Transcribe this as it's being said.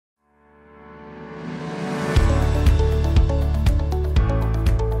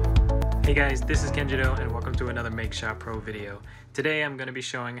Hey guys, this is Kenjiro and welcome to another PaintShop Pro video. Today I'm going to be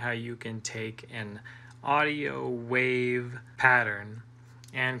showing how you can take an audio wave pattern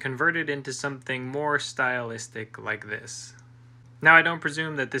and convert it into something more stylistic like this. Now I don't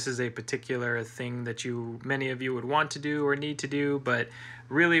presume that this is a particular thing that many of you would want to do or need to do, but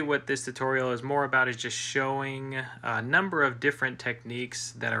really what this tutorial is more about is just showing a number of different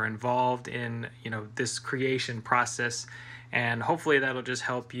techniques that are involved in this creation process. And hopefully that'll just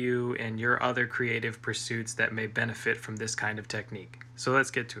help you in your other creative pursuits that may benefit from this kind of technique. So let's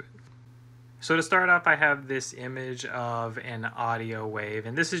get to it. So to start off, I have this image of an audio wave,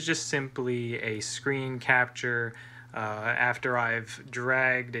 and this is just simply a screen capture after I've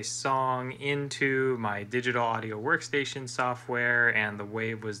dragged a song into my digital audio workstation software and the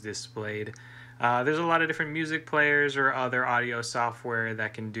wave was displayed. There's a lot of different music players or other audio software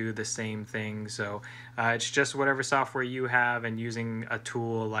that can do the same thing, so it's just whatever software you have and using a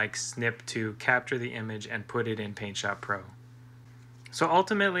tool like Snip to capture the image and put it in PaintShop Pro. So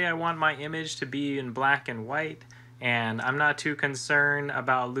ultimately I want my image to be in black and white, and I'm not too concerned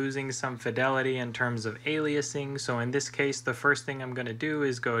about losing some fidelity in terms of aliasing. So in this case, the first thing I'm going to do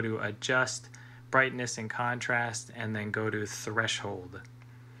is go to Adjust, Brightness and Contrast, and then go to Threshold.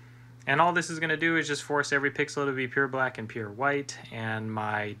 And all this is going to do is just force every pixel to be pure black and pure white, and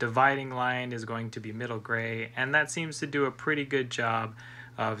my dividing line is going to be middle gray, and that seems to do a pretty good job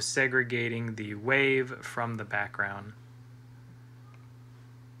of segregating the wave from the background.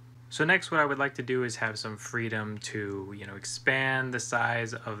 So next what I would like to do is have some freedom to expand the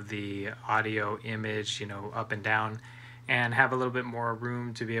size of the audio image up and down, and have a little bit more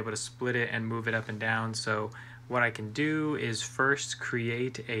room to be able to split it and move it up and down. So what I can do is first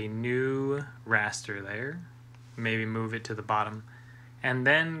create a new raster layer, maybe move it to the bottom, and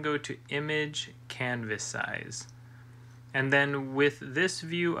then go to Image Canvas Size. And then with this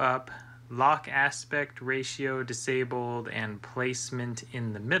view up, Lock Aspect Ratio disabled and placement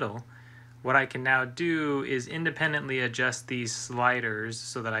in the middle, what I can now do is independently adjust these sliders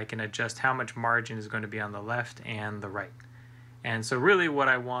so that I can adjust how much margin is going to be on the left and the right. And so really what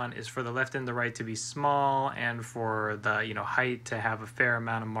I want is for the left and the right to be small, and for the height to have a fair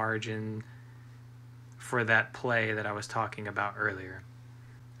amount of margin for that play that I was talking about earlier.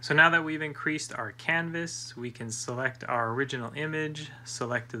 So now that we've increased our canvas, we can select our original image,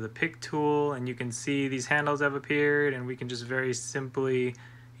 select the pick tool, and you can see these handles have appeared, and we can just very simply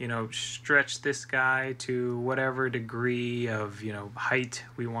stretch this guy to whatever degree of height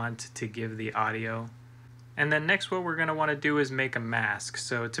we want to give the audio. And then next what we're going to want to do is make a mask.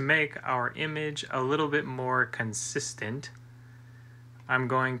 So to make our image a little bit more consistent, I'm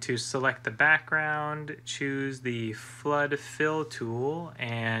going to select the background, choose the Flood Fill tool,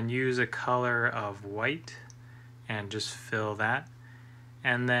 and use a color of white, and just fill that.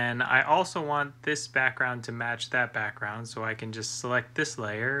 And then I also want this background to match that background, so I can just select this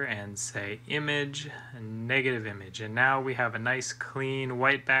layer and say Image, Negative Image. And now we have a nice clean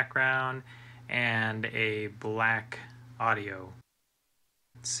white background and a black audio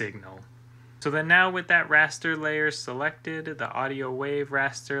signal. So then now with that raster layer selected, the audio wave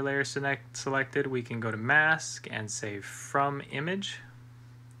raster layer selected, we can go to Mask and say From Image.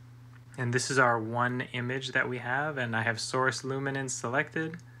 And this is our one image that we have, and I have Source Luminance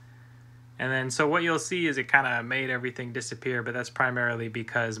selected. And then so what you'll see is it kind of made everything disappear, but that's primarily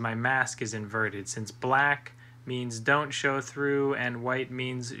because my mask is inverted. Since black means don't show through and white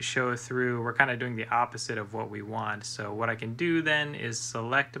means show through, we're kind of doing the opposite of what we want. So what I can do then is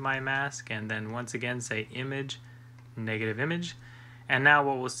select my mask and then once again say Image, Negative Image. And now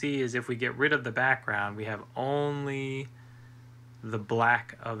what we'll see is if we get rid of the background, we have only the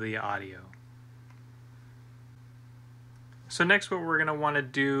black of the audio. So next what we're going to want to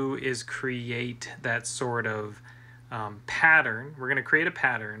do is create that sort of pattern. We're going to create a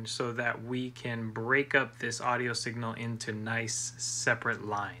pattern so that we can break up this audio signal into nice separate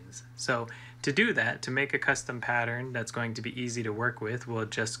lines. So to do that, to make a custom pattern that's going to be easy to work with, we'll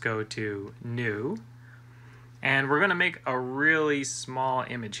just go to New, and we're going to make a really small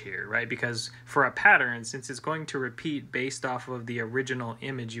image here, right? Because for a pattern, since it's going to repeat based off of the original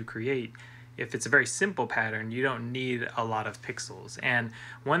image you create, if it's a very simple pattern, you don't need a lot of pixels. And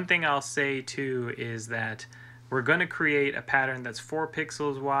one thing I'll say too is that we're going to create a pattern that's 4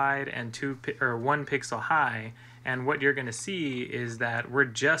 pixels wide and 1 pixel high, and what you're going to see is that we're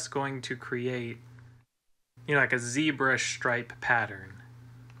just going to create like a zebra stripe pattern.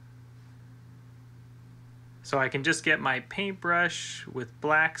 So I can just get my paintbrush with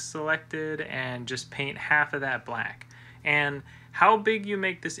black selected and just paint half of that black. And how big you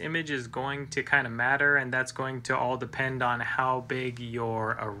make this image is going to kind of matter, and that's going to all depend on how big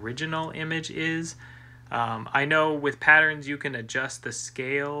your original image is. I know with patterns you can adjust the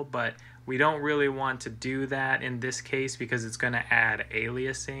scale, but we don't really want to do that in this case because it's going to add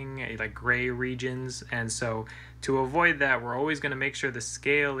aliasing, like gray regions. And so to avoid that, we're always going to make sure the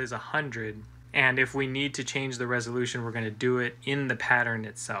scale is 100. And if we need to change the resolution, we're going to do it in the pattern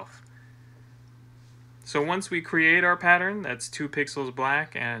itself. So once we create our pattern, that's 2 pixels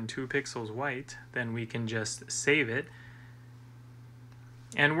black and 2 pixels white, then we can just save it.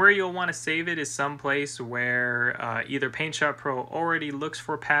 And where you'll want to save it is someplace where either PaintShop Pro already looks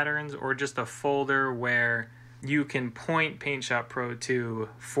for patterns, or just a folder where you can point PaintShop Pro to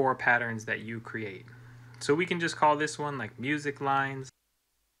for patterns that you create. So we can just call this one like music lines.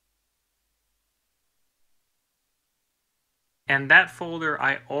 And that folder,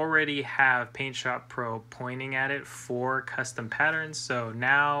 I already have PaintShop Pro pointing at it for custom patterns. So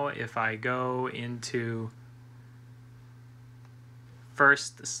now if I go into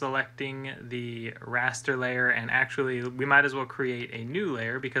first selecting the raster layer, and actually we might as well create a new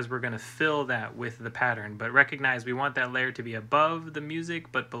layer because we're going to fill that with the pattern, but recognize we want that layer to be above the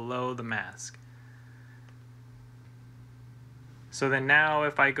music but below the mask. So then now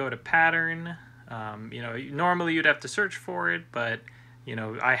if I go to pattern, normally you'd have to search for it, but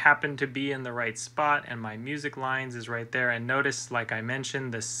I happen to be in the right spot and my music lines is right there. And notice, like I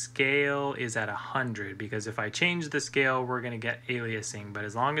mentioned, the scale is at 100 because if I change the scale, we're going to get aliasing. But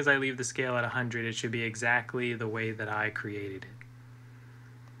as long as I leave the scale at 100, it should be exactly the way that I created it.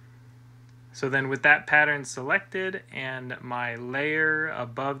 So then with that pattern selected and my layer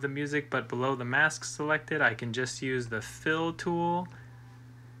above the music but below the mask selected, I can just use the fill tool.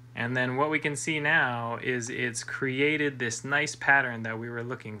 And then what we can see now is it's created this nice pattern that we were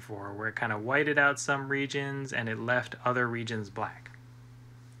looking for, where it kind of whited out some regions and it left other regions black.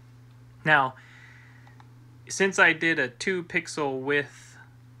 Now, since I did a 2 pixel width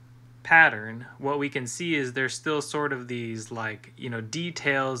pattern, what we can see is there's still sort of these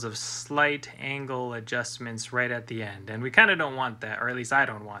details of slight angle adjustments right at the end. And we kind of don't want that, or at least I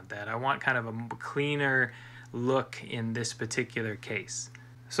don't want that. I want kind of a cleaner look in this particular case.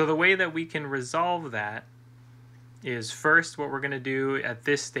 So the way that we can resolve that is, first, what we're going to do at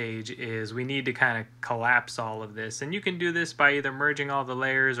this stage is we need to kind of collapse all of this. And you can do this by either merging all the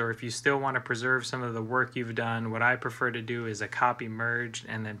layers, or if you still want to preserve some of the work you've done, what I prefer to do is a copy merge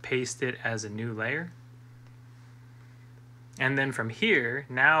and then paste it as a new layer. And then from here,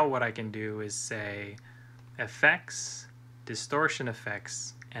 now what I can do is say Effects, Distortion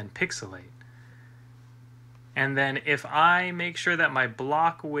Effects, and Pixelate. And then if I make sure that my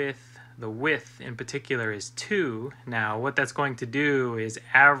block width, the width in particular, is 2, now what that's going to do is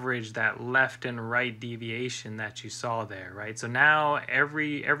average that left and right deviation that you saw there, right? So now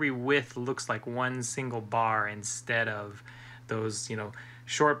every width looks like one single bar instead of those,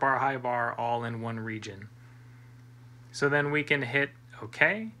 short bar, high bar, all in one region. So then we can hit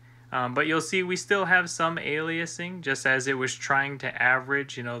OK. But you'll see we still have some aliasing, just as it was trying to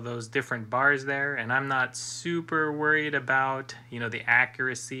average, those different bars there. And I'm not super worried about, the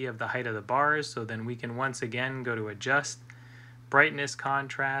accuracy of the height of the bars. So then we can once again go to Adjust, Brightness,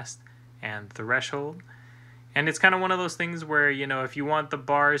 Contrast, and Threshold. And it's kind of one of those things where, if you want the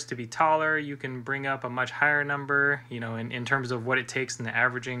bars to be taller, you can bring up a much higher number, in terms of what it takes in the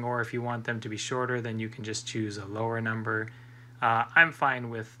averaging. Or if you want them to be shorter, then you can just choose a lower number. I'm fine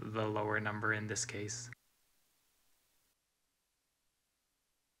with the lower number in this case.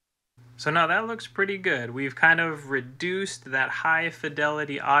 So now that looks pretty good. We've kind of reduced that high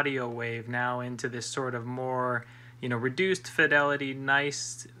fidelity audio wave now into this sort of more, reduced fidelity,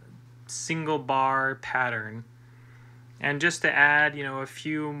 nice single bar pattern. And just to add, a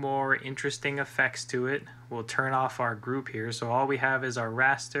few more interesting effects to it, we'll turn off our group here. So all we have is our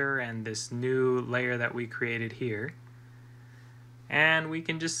raster and this new layer that we created here. And we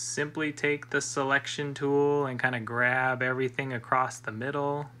can just simply take the selection tool and kind of grab everything across the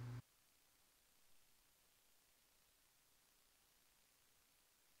middle.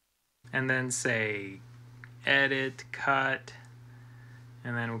 And then say edit, cut,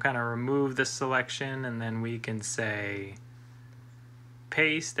 and then we'll kind of remove the selection, and then we can say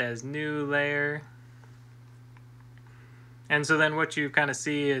paste as new layer. And so then what you kind of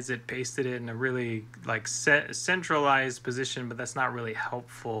see is it pasted it in a really centralized position, but that's not really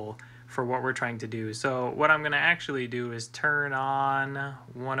helpful for what we're trying to do. So what I'm going to actually do is turn on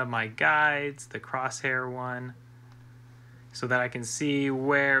one of my guides, the crosshair one, so that I can see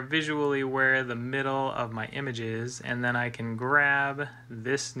visually where the middle of my image is, and then I can grab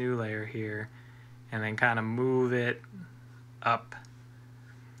this new layer here and then kind of move it up.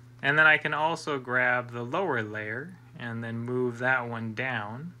 And then I can also grab the lower layer and then move that one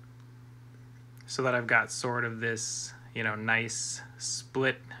down so that I've got sort of this, you know, nice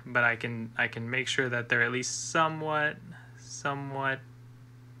split, but I can make sure that they're at least somewhat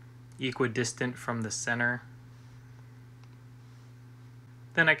equidistant from the center.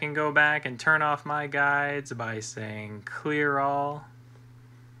 Then I can go back and turn off my guides by saying clear all.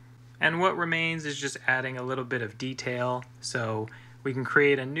 And what remains is just adding a little bit of detail. So we can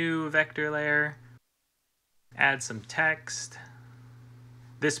create a new vector layer, add some text.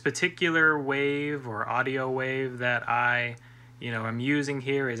 This particular wave or audio wave that I'm using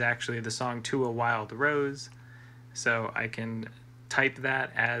here is actually the song To a Wild Rose. So I can type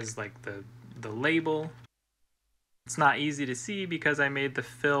that as like the label. It's not easy to see because I made the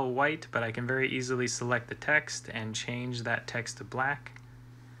fill white, but I can very easily select the text and change that text to black,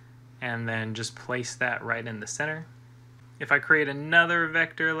 and then just place that right in the center. If I create another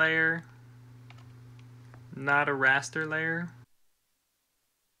vector layer, not a raster layer,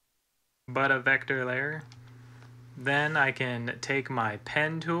 but a vector layer, then I can take my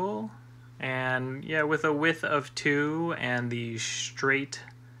pen tool and with a width of 2 and the straight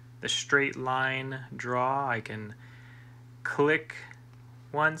line draw, I can click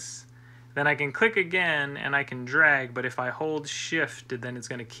once, then I can click again and I can drag, but if I hold shift, then it's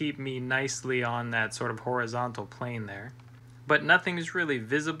going to keep me nicely on that sort of horizontal plane there. But nothing's really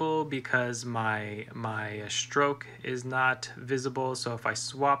visible because my stroke is not visible. So if I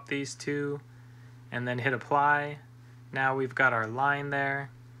swap these two and then hit apply, now we've got our line there.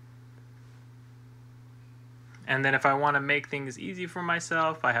 And then if I want to make things easy for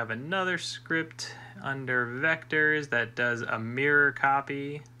myself, I have another script under vectors that does a mirror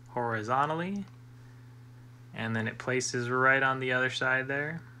copy horizontally, and then it places right on the other side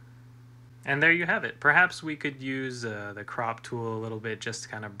there. And there you have it. Perhaps we could use the crop tool a little bit just to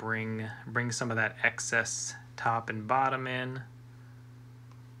kind of bring some of that excess top and bottom in.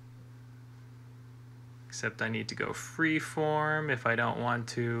 Except I need to go freeform if I don't want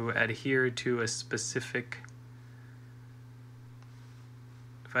to adhere to a specific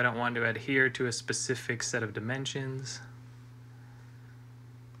set of dimensions.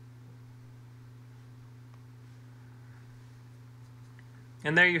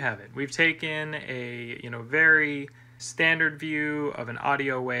 And there you have it. We've taken a very standard view of an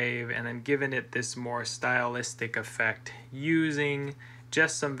audio wave and then given it this more stylistic effect using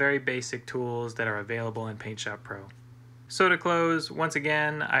just some very basic tools that are available in PaintShop Pro. So to close, once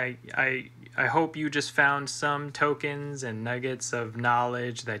again, I hope you just found some tokens and nuggets of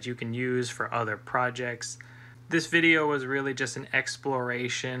knowledge that you can use for other projects. This video was really just an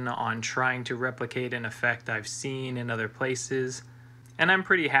exploration on trying to replicate an effect I've seen in other places. And I'm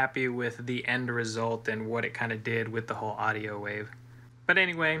pretty happy with the end result and what it kind of did with the whole audio wave. But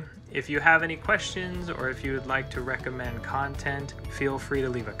anyway, if you have any questions or if you would like to recommend content, feel free to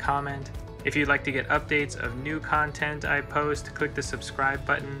leave a comment. If you'd like to get updates of new content I post, click the subscribe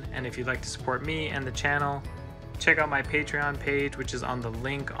button. And if you'd like to support me and the channel, check out my Patreon page, which is on the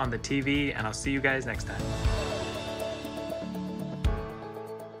link on the TV, and I'll see you guys next time.